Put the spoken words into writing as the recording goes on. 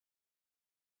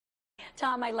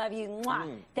Tom, I love you.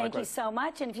 Mwah. Thank you so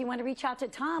much. And if you want to reach out to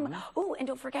Tom, oh, and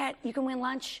don't forget, you can win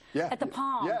lunch at the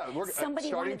Palm. Yeah, we're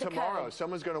starting the tomorrow. code.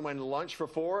 Someone's going to win lunch for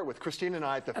 4 with Christine and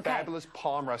I at the fabulous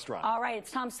Palm restaurant. All right,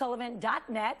 it's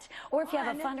TomSullivan.net. Or if you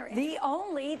have a fun or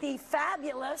the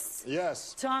fabulous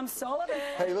Tom Sullivan.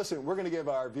 Hey, listen, we're going to give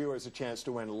our viewers a chance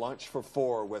to win lunch for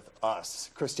 4 with us,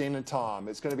 Christine and Tom.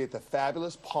 It's going to be at the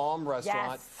fabulous Palm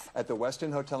restaurant at the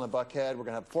Westin Hotel in Buckhead. We're going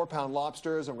to have 4-pound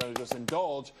lobsters, and we're going to just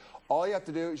indulge. All you have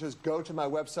to do is just go to my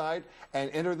website and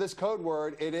enter this code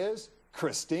word. It is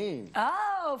Christine.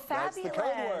 Oh, fabulous. That's the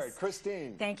code word,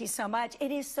 Christine. Thank you so much.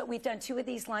 It is so, we've done 2 of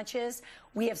these lunches.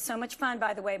 We have so much fun,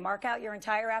 by the way. Mark out your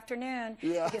entire afternoon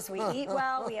because we eat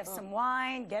well, we have some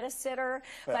wine, get a sitter,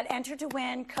 but enter to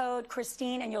win, code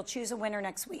Christine, and you'll choose a winner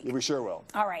next week. We sure will.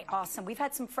 All right, awesome. We've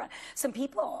had some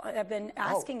people have been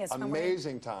asking us.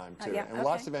 Amazing time, too, and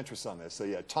lots of interest on this. So,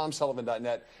 yeah,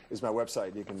 TomSullivan.net is my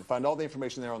website. You can find all the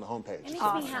information there on the homepage.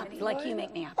 Awesome. Like you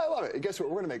make me happy. I love it. Guess what?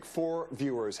 We're going to make 4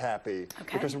 viewers happy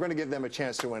because we're going to give them a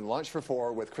chance to win lunch for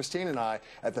 4 with Christine and I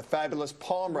at the fabulous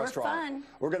Palm restaurant. Fun.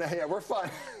 We're going to, we're fun.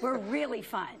 We're really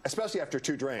fun. Especially after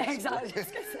 2 drinks. Exactly.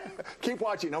 Keep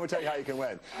watching. I'm going to tell you how you can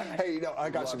win. Hey, you know, I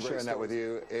got some sharing that with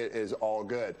you. It is all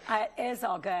good. It is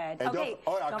all good. And okay.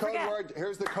 Code word.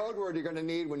 Here's the code word you're going to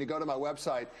need when you go to my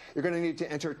website. You're going to need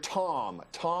to enter Tom.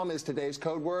 Tom is today's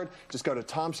code word. Just go to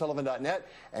TomSullivan.net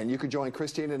and you can join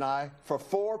Christine and I for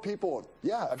 4 people.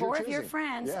 Yeah, 4 of your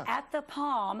friends at the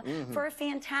Palm for a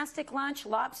fantastic lunch,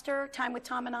 lobster, time with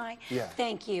Tom and I.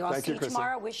 Thank you. I'll see you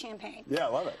tomorrow with champagne. Yeah, I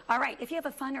love it. All right. If you have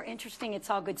a fun or interesting It's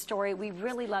All Good story, we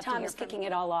really love to hear from kicking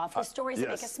it all off. The stories that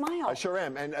make us smile. I sure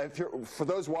am. And for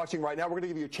those watching right now, we're going to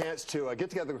give you a chance to get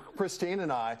together with Christine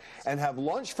and I and have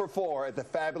lunch for 4 at the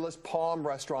fabulous Palm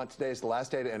restaurant. Today is the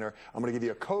last day to enter. I'm going to give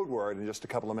you a code word in just a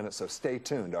couple of minutes, so stay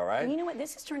tuned, all right? And you know what?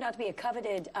 This has turned out to be a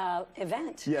coveted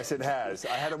event. Yes, it has.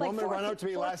 I had a woman run up to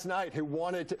me last night who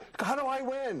wanted to, how do I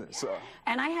win? So.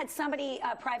 And I had somebody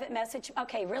private message,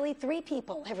 okay, really 3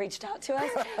 people have reached out to us.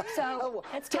 So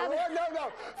it's covered. No,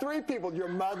 3 people. Your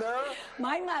mother.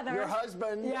 My mother. Your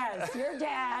husband. Yes, your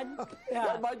dad.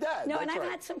 My dad. No, and I've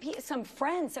had some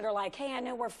friends that are like, hey, I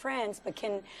know we're friends, but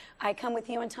can I come with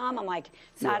you and Tom? I'm like,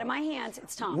 it's out of my hands.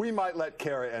 It's Tom. We might let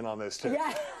Kara in on this, too.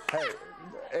 Yeah. Hey,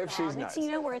 if she's nice.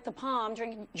 You know, we're at the Palm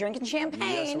drinking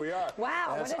champagne. Yes, we are.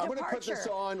 Wow, what a departure. I'm going to put this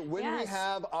on when we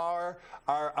have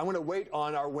I'm going to wait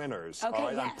on our winners. Okay, all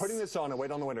right? I'm putting this on and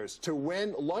wait on the winners. To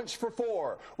win lunch for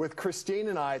 4 with Christine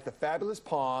and I at the fabulous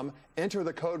Palm, enter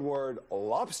the code word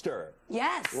lobster.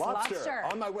 Yes, lobster.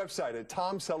 On my website at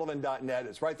TomSullivan.net.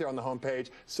 It's right there on the homepage.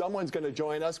 Someone's going to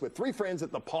join us with 3 friends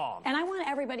at the Palm. And I want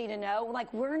everybody to know,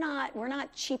 like, we're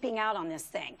not cheaping out on this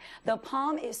thing. The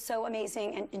Palm is so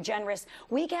amazing and generous.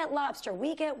 We get lobster,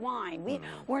 we get wine.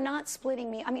 We're not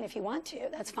splitting meat. I mean, if you want to,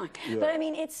 that's fine. But I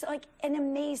mean, it's like an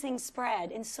amazing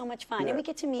spread and so much fun. And we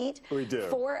get to meet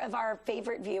 4 of our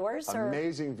favorite viewers.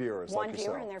 Amazing viewers. 1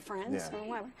 viewer and their friends. Or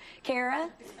whatever. Kara.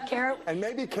 And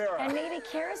maybe Kara. And maybe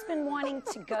Kara's been wanting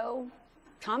to go.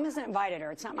 Tom hasn't invited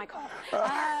her. It's not my call.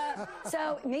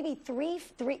 So maybe 3,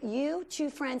 you, 2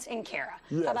 friends, and Kara.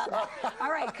 Yes. How about that? All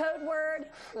right, code word,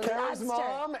 Kara's lobster.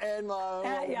 mom and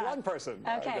 1 person.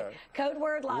 Okay, code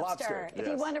word, lobster. If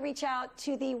you want to reach out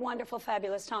to the wonderful,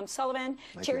 fabulous Tom Sullivan,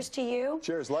 cheers to you.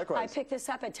 Cheers, likewise. I picked this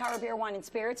up at Tower Beer, Wine, and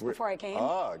Spirits before I came.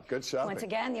 Oh, good shopping. Once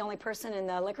again, the only person in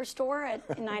the liquor store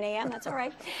at 9 a.m. That's all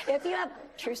right. If you have,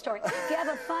 true story, if you have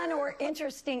a fun or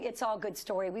interesting It's All Good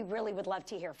story, we really would love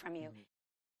to hear from you.